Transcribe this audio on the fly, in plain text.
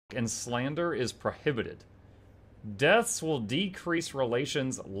and slander is prohibited. Deaths will decrease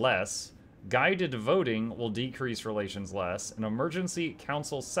relations less. Guided voting will decrease relations less. And emergency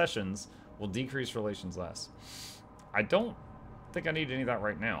council sessions will decrease relations less. I don't think I need any of that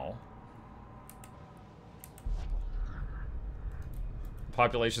right now.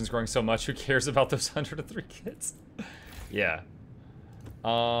 Population's growing so much, who cares about those 103 kids? Yeah.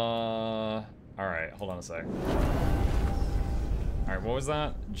 Alright, hold on a sec. Alright, what was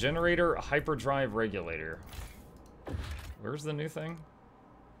that? Generator hyperdrive regulator. Where's the new thing?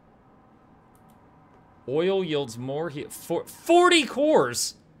 Oil yields more heat. 40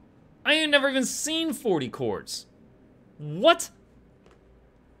 cores! I ain't never even seen 40 cores. What?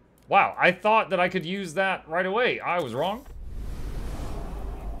 Wow, I thought that I could use that right away. I was wrong.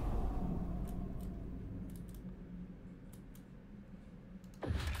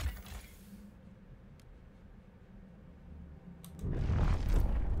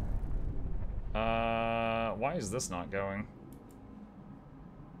 Why is this not going?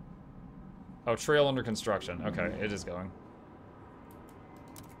 Oh, trail under construction. Okay, it is going.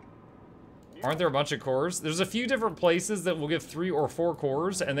 Aren't there a bunch of cores? There's a few different places that will give 3 or 4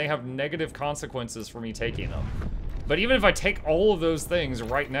 cores, and they have negative consequences for me taking them. But even if I take all of those things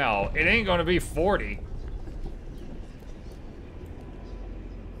right now, it ain't gonna be 40.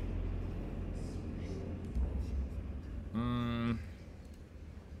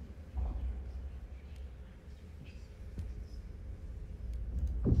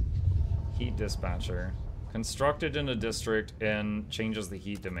 Heat dispatcher. Constructed in a district and changes the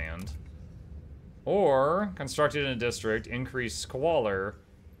heat demand. Or, constructed in a district, increase squalor,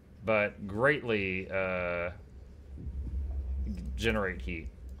 but greatly generate heat.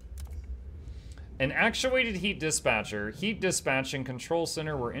 An actuated heat dispatcher, heat dispatching control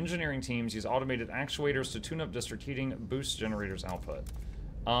center where engineering teams use automated actuators to tune up district heating, boost generators output.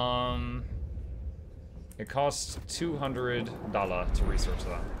 It costs $200 to research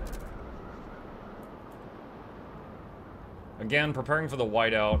that. Again, preparing for the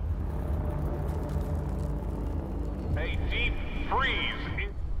whiteout. A deep freeze.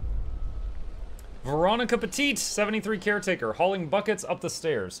 Veronica Petit, 73 caretaker, hauling buckets up the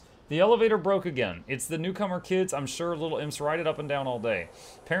stairs. The elevator broke again. It's the newcomer kids. I'm sure little imps ride it up and down all day.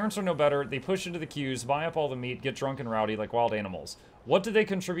 Parents are no better. They push into the queues, buy up all the meat, get drunk and rowdy like wild animals. What do they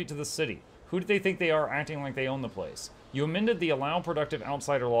contribute to the city? Who do they think they are, acting like they own the place? You amended the allow productive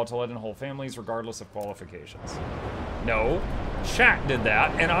outsider law to let in whole families regardless of qualifications. No, chat did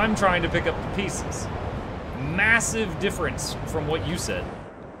that, and I'm trying to pick up the pieces. Massive difference from what you said.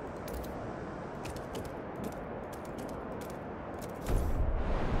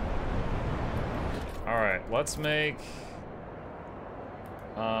 Alright, let's make...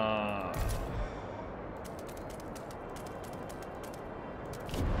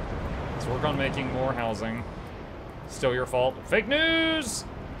 let's work on making more housing. Still your fault. Fake news!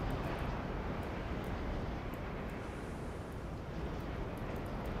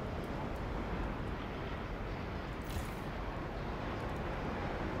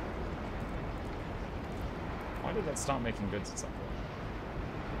 Why did that stop making goods at some point?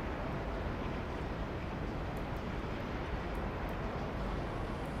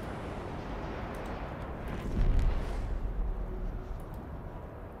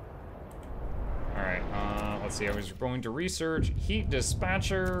 Let's see, I was going to research heat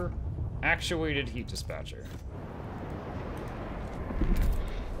dispatcher, actuated heat dispatcher.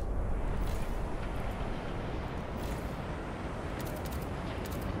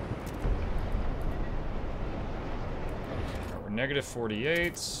 We're negative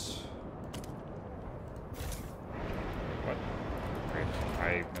 48. What? Great.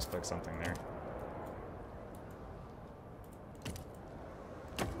 I misclicked something there.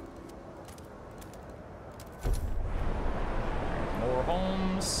 More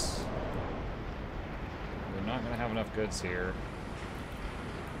homes. We're not going to have enough goods here.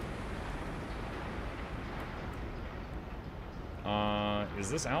 Is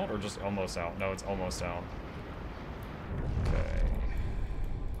this out or just almost out? No, it's almost out. Okay.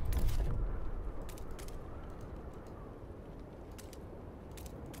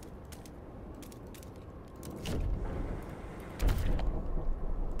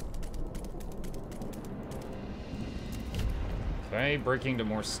 Okay, breaking to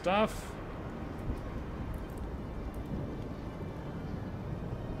more stuff.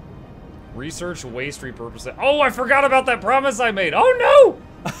 Research waste repurposing. Oh, I forgot about that promise I made. Oh no!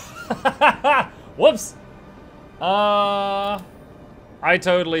 Whoops. I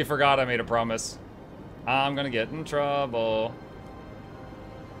totally forgot I made a promise. I'm gonna get in trouble.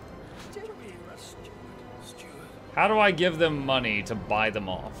 How do I give them money to buy them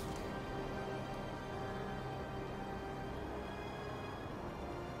off?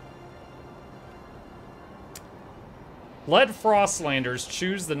 Let Frostlanders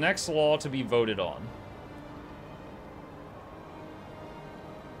choose the next law to be voted on.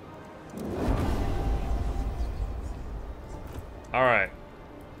 Alright.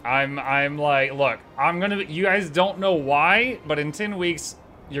 I'm like, look, you guys don't know why, but in 10 weeks,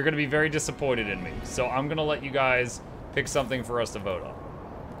 you're gonna be very disappointed in me. So I'm gonna let you guys pick something for us to vote on.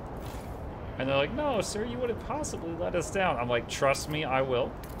 And they're like, no, sir, you wouldn't possibly let us down. I'm like, trust me, I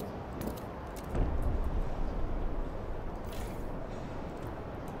will.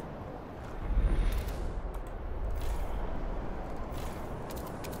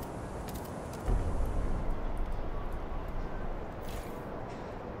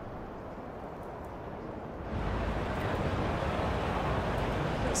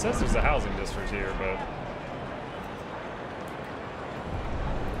 It says there's a housing district here, but...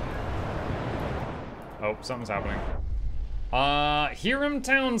 Oh, something's happening. Hiram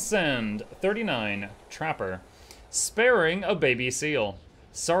Townsend, 39, trapper. Sparing a baby seal.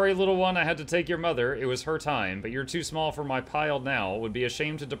 Sorry, little one, I had to take your mother. It was her time, but you're too small for my pile now. It would be a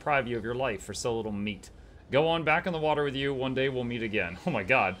shame to deprive you of your life for so little meat. Go on back in the water with you. One day we'll meet again. Oh my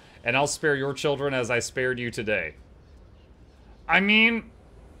god. And I'll spare your children as I spared you today. I mean...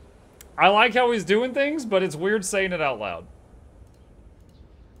 I like how he's doing things, but it's weird saying it out loud.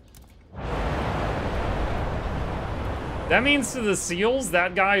 That means to the seals,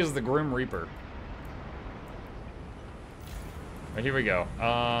 that guy is the Grim Reaper. Right, here we go.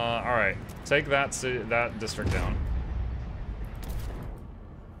 Alright. Take that district down.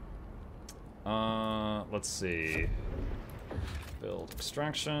 Let's see. Build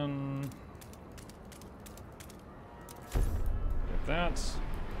extraction. Get that.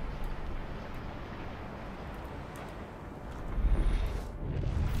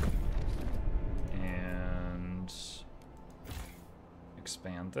 And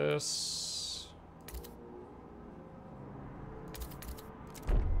expand this.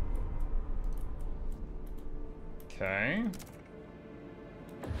 Okay.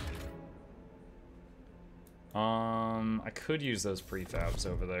 I could use those prefabs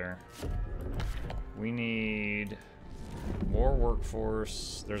over there. We need more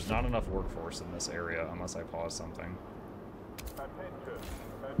workforce. There's not enough workforce in this area unless I pause something. Attention,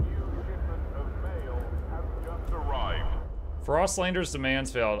 a new shipment of mail has just arrived. Frostlander's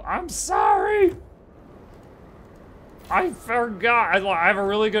demands failed. I'm sorry! I forgot. I have a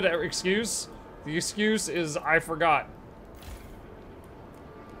really good excuse. The excuse is I forgot.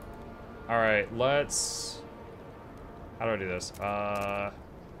 Alright, let's... How do I do this?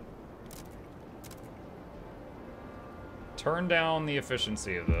 Turn down the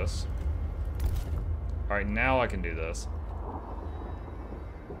efficiency of this. Alright, now I can do this.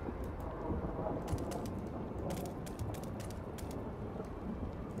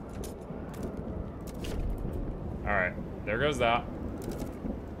 Alright, there goes that.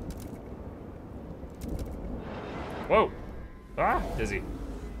 Whoa! Ah, dizzy.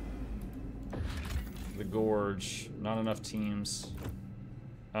 The Gorge. Not enough teams.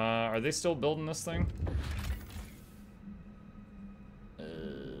 Are they still building this thing?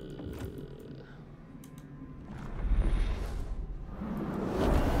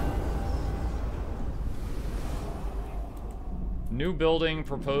 New building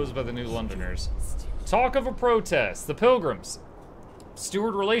proposed by the New Londoners. Talk of a protest. The Pilgrims.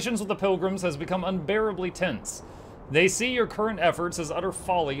 Steward relations with the Pilgrims has become unbearably tense. They see your current efforts as utter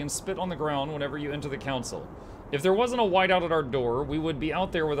folly and spit on the ground whenever you enter the council. If there wasn't a whiteout at our door, we would be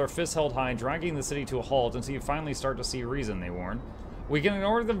out there with our fists held high, dragging the city to a halt until you finally start to see reason, they warn. We can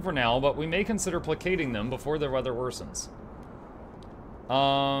ignore them for now, but we may consider placating them before their weather worsens.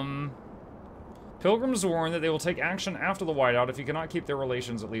 Pilgrims warn that they will take action after the whiteout if you cannot keep their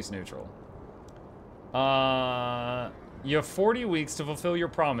relations at least neutral. You have 40 weeks to fulfill your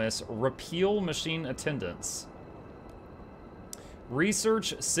promise. Repeal machine attendance.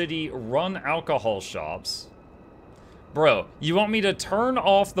 Research city run alcohol shops. Bro, you want me to turn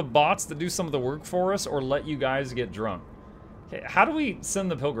off the bots that do some of the work for us or let you guys get drunk? Okay, how do we send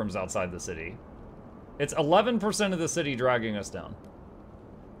the Pilgrims outside the city? It's 11% of the city dragging us down.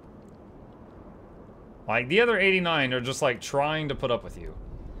 Like, the other 89 are just, like, trying to put up with you.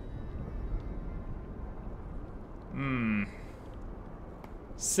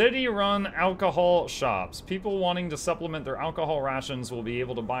 City-run alcohol shops. People wanting to supplement their alcohol rations will be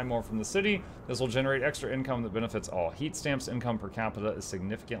able to buy more from the city. This will generate extra income that benefits all. Heat Stamp's income per capita is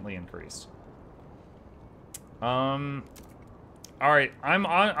significantly increased. Alright,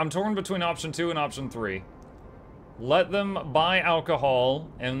 I'm torn between option 2 and option 3. Let them buy alcohol,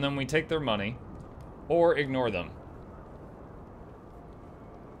 and then we take their money. Or ignore them.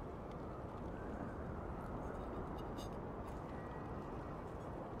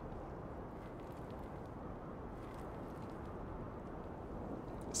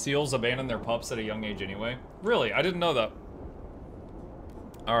 Seals abandon their pups at a young age anyway. Really? I didn't know that.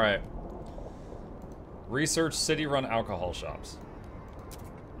 Alright. Research city-run alcohol shops.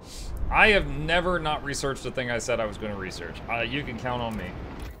 I have never not researched a thing I said I was going to research. You can count on me.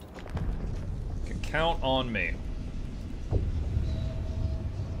 You can count on me.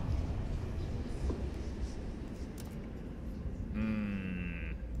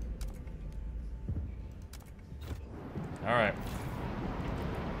 Alright.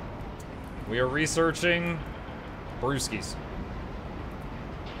 We are researching brewskis.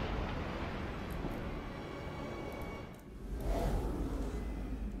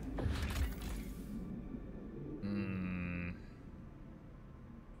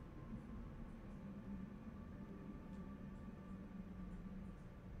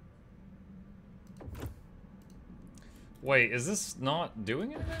 Wait, is this not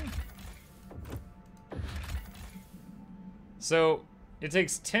doing anything? So, it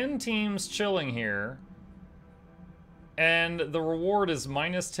takes 10 teams chilling here, and the reward is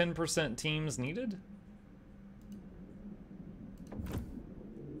minus 10% teams needed?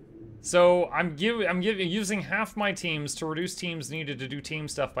 So, I'm using half my teams to reduce teams needed to do team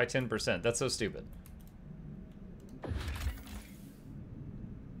stuff by 10%. That's so stupid.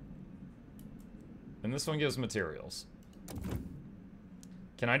 And this one gives materials.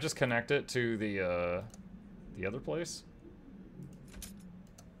 Can I just connect it to the other place?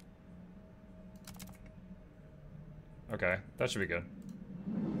 Okay, that should be good.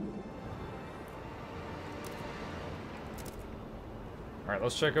 Alright,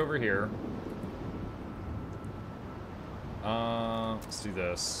 let's check over here. Let's do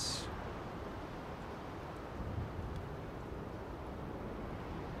this.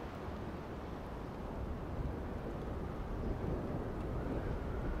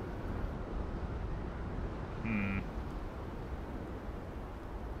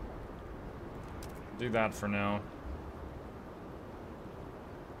 Do that for now.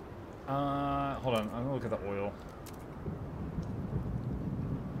 Hold on, I'm gonna look at the oil.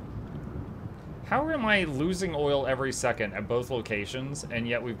 How am I losing oil every second at both locations, and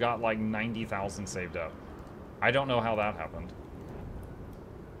yet we've got like 90,000 saved up? I don't know how that happened.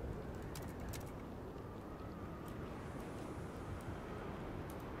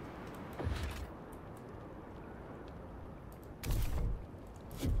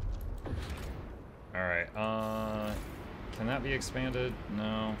 Alright, can that be expanded?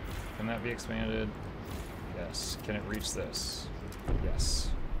 No. Can that be expanded? Yes. Can it reach this?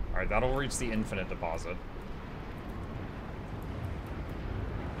 Yes. Alright, that'll reach the infinite deposit.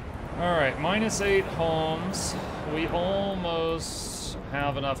 Alright, minus 8 homes. We almost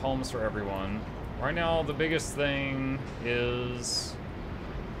have enough homes for everyone. Right now, the biggest thing is...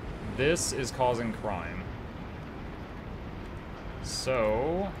 this is causing crime.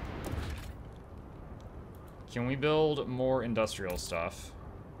 So... can we build more industrial stuff?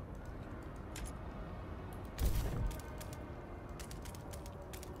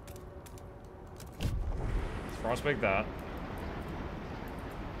 Let's frostbake that.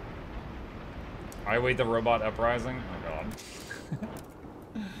 I wait the robot uprising? Oh god.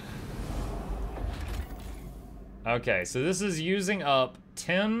 Okay, so this is using up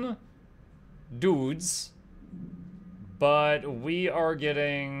 10 dudes, but we are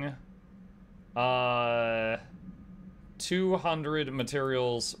getting 200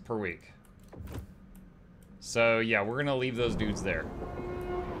 materials per week. So yeah, we're gonna leave those dudes there.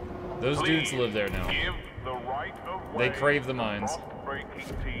 Those dudes live there now. Give the right of They way crave the to mines.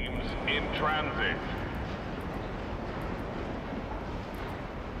 frost-breaking teams in transit.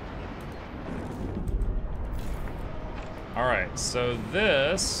 Alright, so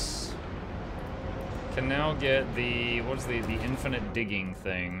this can now get the, what's the infinite digging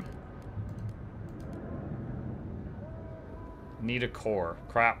thing? Need a core.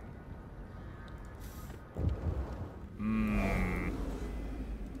 Crap.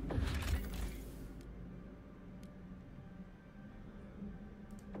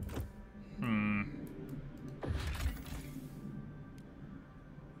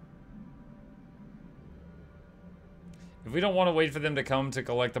 If we don't want to wait for them to come to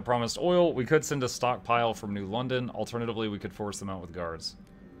collect the promised oil, we could send a stockpile from New London. Alternatively, we could force them out with guards.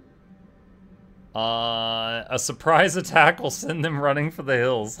 A surprise attack will send them running for the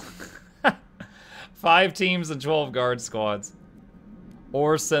hills. 5 teams and 12 guard squads.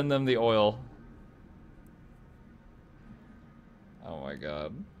 Or send them the oil. Oh my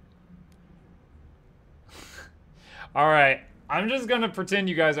god. Alright, I'm just gonna pretend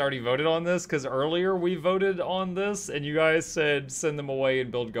you guys already voted on this, because earlier we voted on this, and you guys said send them away and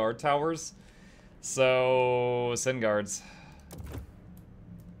build guard towers. So, send guards.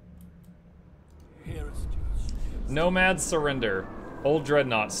 Nomads surrender. Old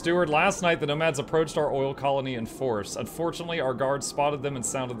Dreadnought. Steward, last night the nomads approached our oil colony in force. Unfortunately, our guards spotted them and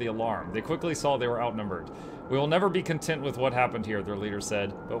sounded the alarm. They quickly saw they were outnumbered. We will never be content with what happened here, their leader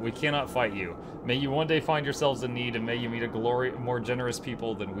said, but we cannot fight you. May you one day find yourselves in need, and may you meet a more generous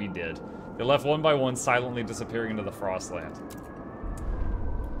people than we did. They left one by one, silently disappearing into the Frostland.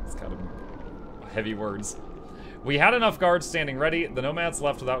 It's kind of heavy words. We had enough guards standing ready. The nomads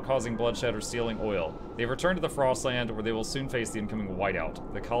left without causing bloodshed or stealing oil. They returned to the Frostland, where they will soon face the incoming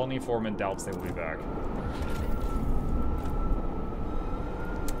whiteout. The colony foreman doubts they will be back.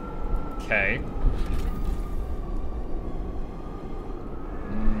 Okay.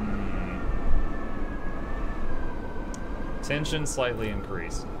 Tension slightly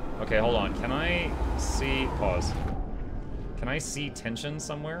increased. Okay, hold on. Can I see... Pause. Can I see tension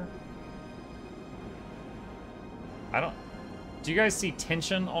somewhere? I don't... Do you guys see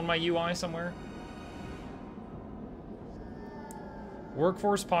tension on my UI somewhere?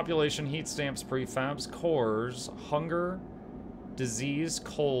 Workforce, population, heat stamps, prefabs, cores, hunger, disease,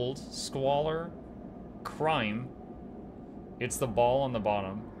 cold, squalor, crime. It's the ball on the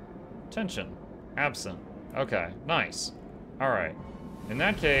bottom. Tension. Absent. Okay, nice. Alright. In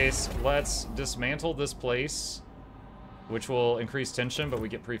that case, let's dismantle this place, which will increase tension, but we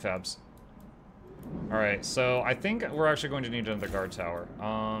get prefabs. Alright, so I think we're actually going to need another guard tower.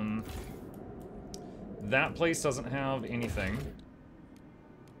 That place doesn't have anything.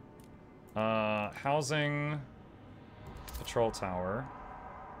 Housing, patrol tower.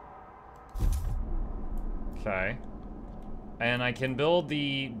 Okay. And I can build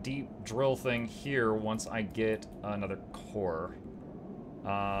the deep drill thing here once I get another core.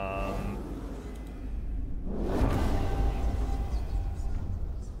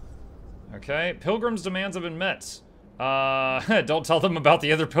 Okay, Pilgrim's demands have been met. Don't tell them about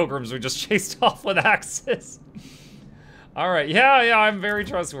the other pilgrims we just chased off with axes. Alright, yeah, I'm very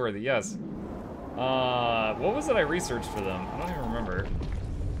trustworthy, yes. What was it I researched for them? I don't even remember.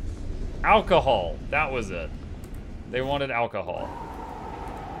 Alcohol, that was it. They wanted alcohol.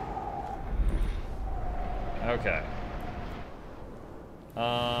 Okay.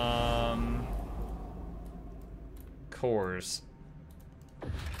 Cores.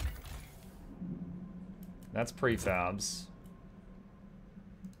 That's prefabs.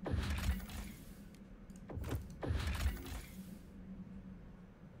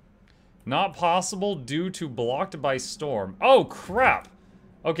 Not possible due to blocked by storm. Oh, crap!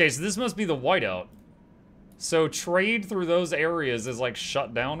 Okay, so this must be the whiteout. So trade through those areas is like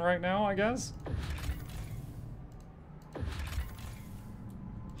shut down right now, I guess?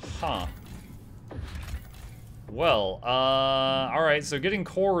 Huh. Well, alright, so getting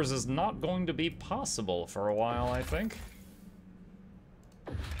cores is not going to be possible for a while, I think.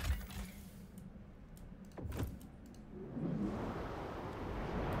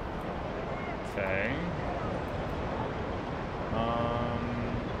 Okay.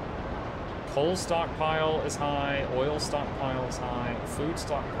 Coal stockpile is high, oil stockpile is high, food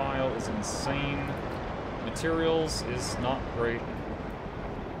stockpile is insane, materials is not great.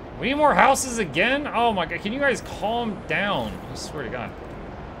 We need more houses again? Oh my god, can you guys calm down? I swear to god.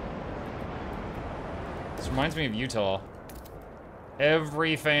 This reminds me of Utah.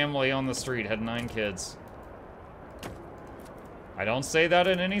 Every family on the street had 9 kids. I don't say that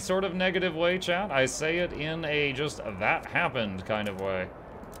in any sort of negative way, chat. I say it in a just that happened kind of way.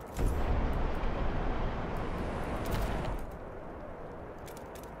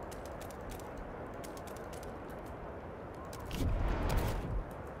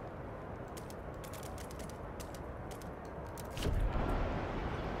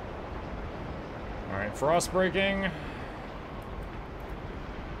 Alright, frost breaking.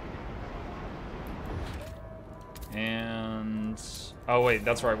 And... oh wait,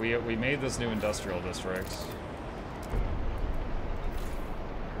 that's right, we made this new industrial district.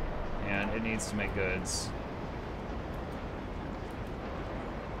 And it needs to make goods.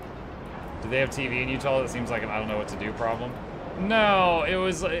 Do they have TV in Utah? That seems like an I don't know what to do problem. No,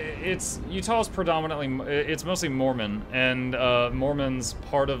 Utah's predominantly, it's mostly Mormon, and Mormons,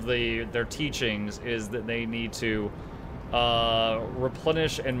 part of their teachings is that they need to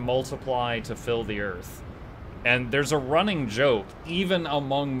replenish and multiply to fill the earth. And there's a running joke, even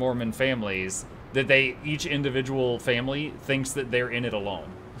among Mormon families, that each individual family thinks that they're in it alone.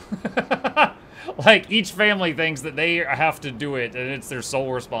 Like, each family thinks that they have to do it, and it's their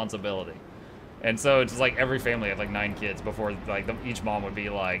sole responsibility. And so it's like every family had like 9 kids before, like, each mom would be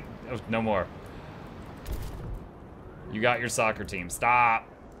like, "Oh, no more. You got your soccer team. Stop."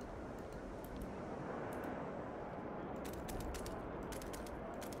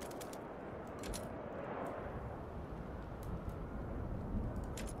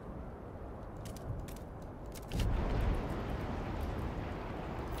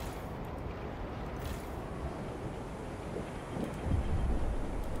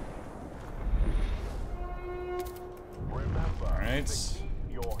 Alright.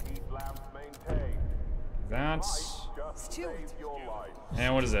 That's...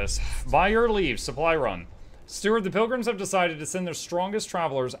 And what is this? Buy or leave. Supply run. Steward, the Pilgrims have decided to send their strongest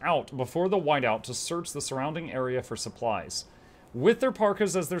travelers out before the whiteout to search the surrounding area for supplies. With their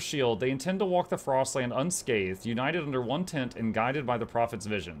parkas as their shield, they intend to walk the Frostland unscathed, united under one tent and guided by the Prophet's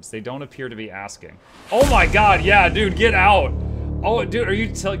visions. They don't appear to be asking. Oh my god, yeah, dude, get out! Oh, dude, are you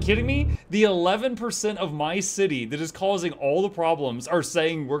kidding me? The 11% of my city that is causing all the problems are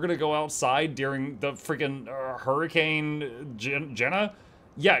saying we're gonna go outside during the freaking Hurricane Jenna?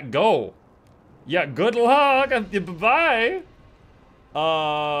 Yeah, go. Yeah, good luck. Bye-bye.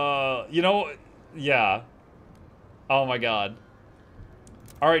 You know, yeah. Oh my god.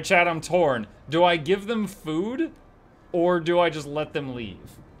 All right, chat, I'm torn. Do I give them food or do I just let them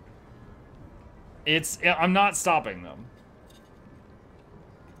leave? I'm not stopping them.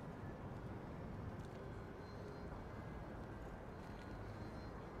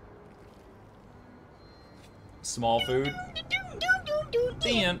 Small food.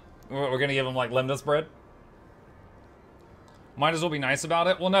 We're gonna give them like lemnos bread. Might as well be nice about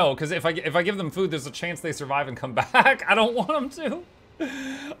it. Well, no, because if I give them food, there's a chance they survive and come back. I don't want them to.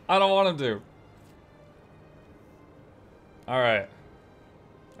 I don't want them to. All right.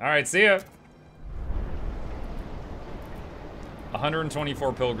 All right. See ya.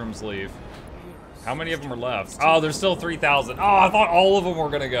 124 pilgrims leave. How many of them are left? Oh, there's still 3,000. Oh, I thought all of them were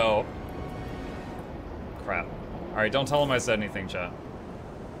gonna go. Crap. All right, don't tell them I said anything, chat.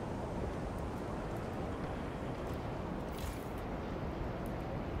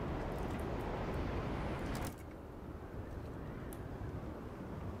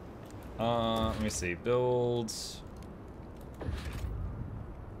 Let me see. Builds.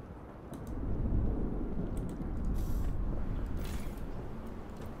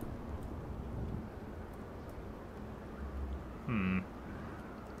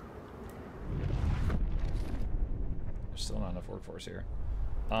 There's still not enough workforce here.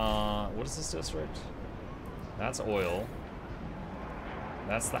 What is this district? That's oil.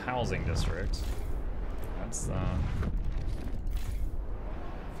 That's the housing district. That's the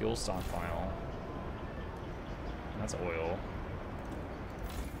fuel stockpile. That's oil.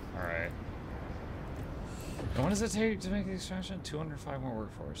 Alright. And what does it take to make the extraction? 205 more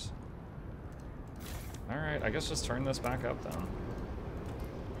workforce. Alright, I guess just turn this back up then.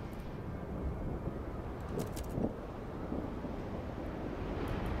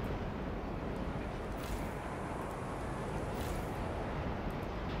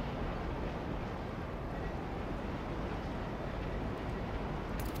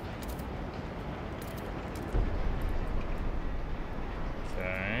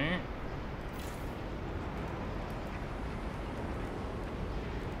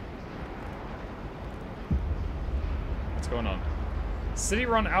 Going on?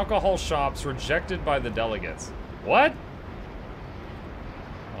 City-run alcohol shops rejected by the delegates. What?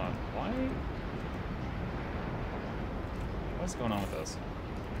 Hold on. Why? What's going on with this?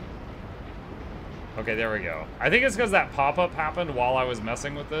 Okay, there we go. I think it's because that pop-up happened while I was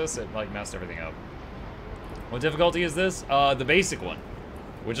messing with this. It, like, messed everything up. What difficulty is this? The basic one.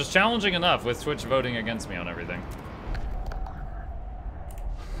 Which is challenging enough with Twitch voting against me on everything.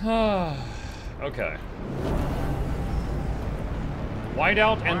 Okay.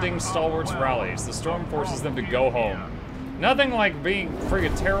 Whiteout ending stalwarts rallies. The storm forces them to go home. Nothing like being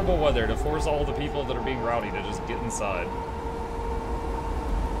friggin' terrible weather to force all the people that are being rowdy to just get inside.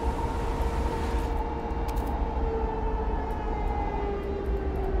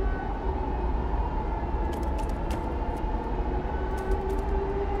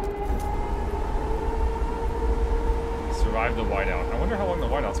 Survive the whiteout. I wonder how long the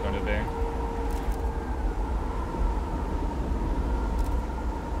whiteout's going to be.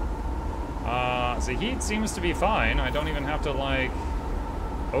 The heat seems to be fine. I don't even have to, like,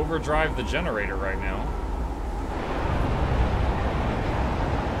 overdrive the generator right now.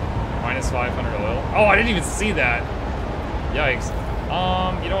 Minus 500 oil. Oh, I didn't even see that. Yikes.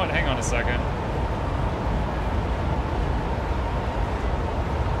 You know what? Hang on a second.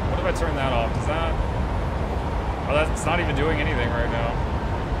 What if I turn that off? Does that... Oh, that's not even doing anything right now.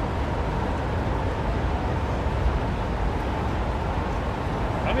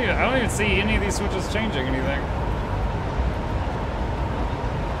 I don't even see any of these switches changing anything.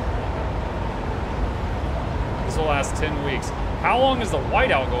 This will last 10 weeks. How long is the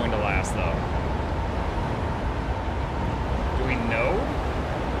whiteout going to last, though? Do we know?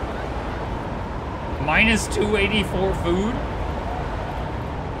 Minus 284 food?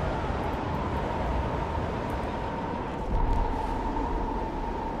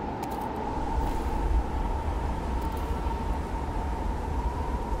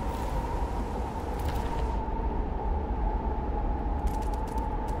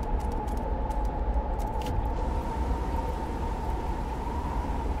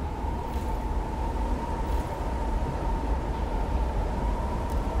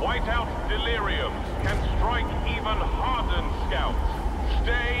 Whiteout deliriums can strike even hardened scouts.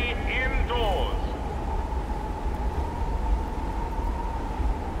 Stay indoors.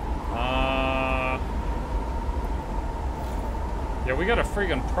 Yeah, we got a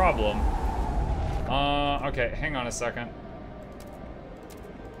friggin' problem. Okay, hang on a second.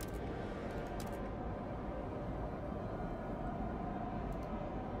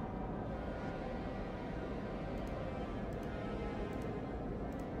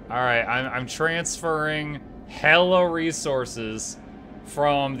 Alright, I'm transferring hella resources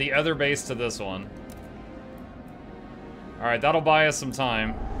from the other base to this one. Alright, that'll buy us some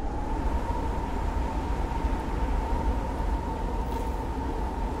time.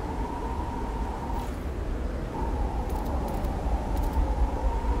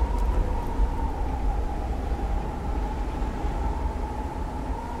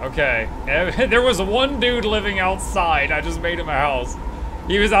 Okay, there was one dude living outside. I just made him a house.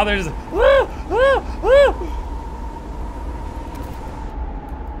 He was out there just, woo, woo, woo.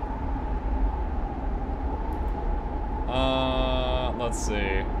 Let's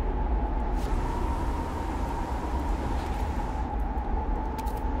see.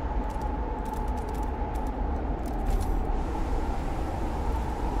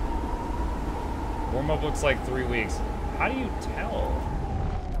 Warm-up looks like 3 weeks. How do you tell?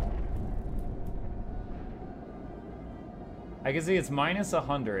 I can see it's minus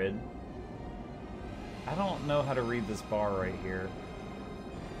 100. I don't know how to read this bar right here.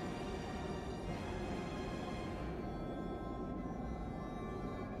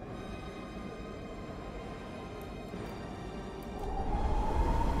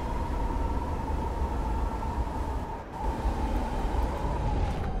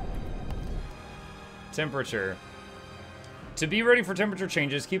 Temperature. To be ready for temperature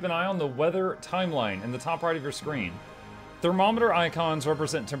changes, keep an eye on the weather timeline in the top right of your screen. Thermometer icons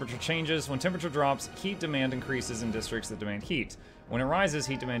represent temperature changes. When temperature drops, heat demand increases in districts that demand heat. When it rises,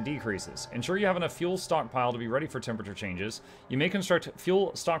 heat demand decreases. Ensure you have enough fuel stockpile to be ready for temperature changes. You may construct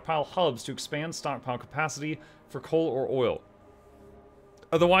fuel stockpile hubs to expand stockpile capacity for coal or oil.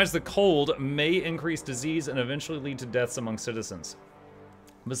 Otherwise, the cold may increase disease and eventually lead to deaths among citizens.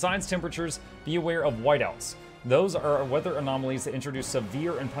 Besides temperatures, be aware of whiteouts. Those are weather anomalies that introduce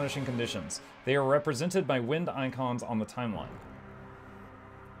severe and punishing conditions. They are represented by wind icons on the timeline.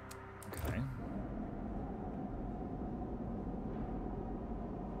 Okay.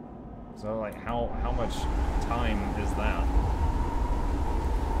 So, like, how much time is that?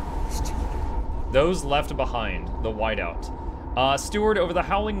 Those left behind, the whiteout. Steward, over the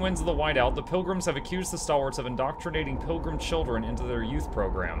howling winds of the whiteout, the Pilgrims have accused the Stalwarts of indoctrinating Pilgrim children into their youth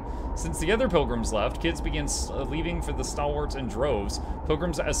program. Since the other Pilgrims left, kids began leaving for the Stalwarts in droves.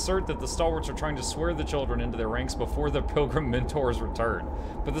 Pilgrims assert that the Stalwarts are trying to swear the children into their ranks before their Pilgrim mentors return.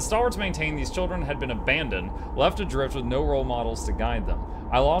 But the Stalwarts maintain these children had been abandoned, left adrift with no role models to guide them.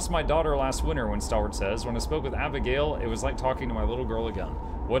 I lost my daughter last winter, one Stalwart says. When I spoke with Abigail, it was like talking to my little girl again.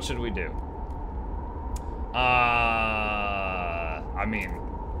 What should we do? I mean,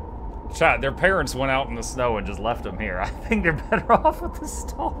 chat, their parents went out in the snow and just left them here. I think they're better off with the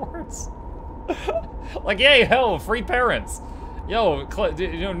Stalwarts. Like, yay, hell, free parents. Yo,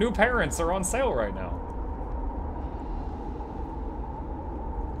 you know, new parents are on sale right now.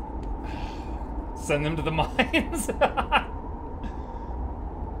 Send them to the mines.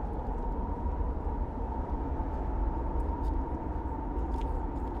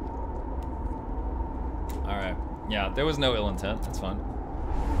 Alright. Yeah, there was no ill intent. That's fine.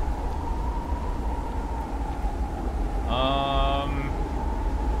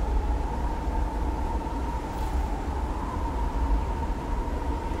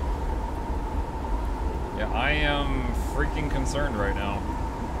 Yeah, I am freaking concerned right now.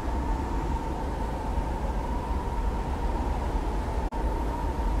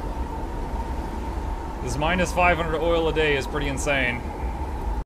 This minus 500 oil a day is pretty insane.